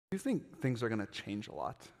I do think things are going to change a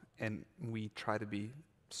lot, and we try to be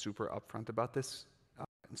super upfront about this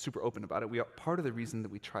and super open about it. Part of the reason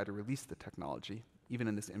that we try to release the technology, even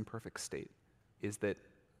in this imperfect state, is that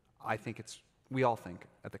we all think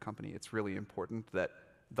at the company it's really important that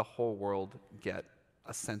the whole world get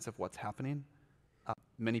a sense of what's happening.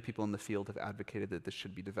 Many people in the field have advocated that this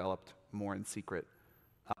should be developed more in secret.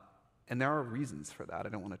 And there are reasons for that. I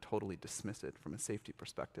don't want to totally dismiss it from a safety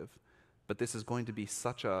perspective. But this is going to be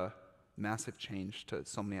such a massive change to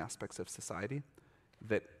so many aspects of society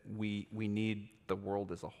that we need the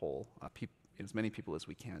world as a whole, as many people as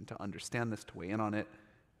we can, to understand this, to weigh in on it,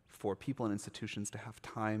 for people and institutions to have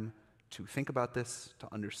time to think about this, to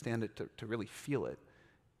understand it, to really feel it,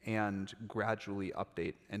 and gradually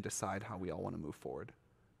update and decide how we all want to move forward.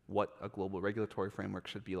 What a global regulatory framework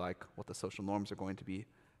should be like, what the social norms are going to be,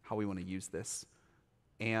 how we want to use this.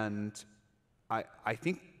 And I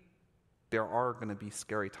think there are going to be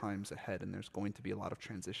scary times ahead, and there's going to be a lot of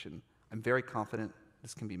transition. I'm very confident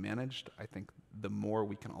this can be managed. I think the more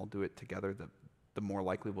we can all do it together, the more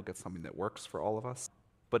likely we'll get something that works for all of us.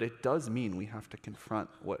 But it does mean we have to confront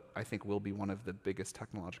what I think will be one of the biggest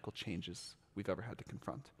technological changes we've ever had to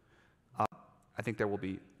confront. I think there will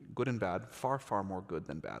be good and bad, far, far more good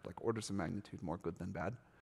than bad, like orders of magnitude more good than bad.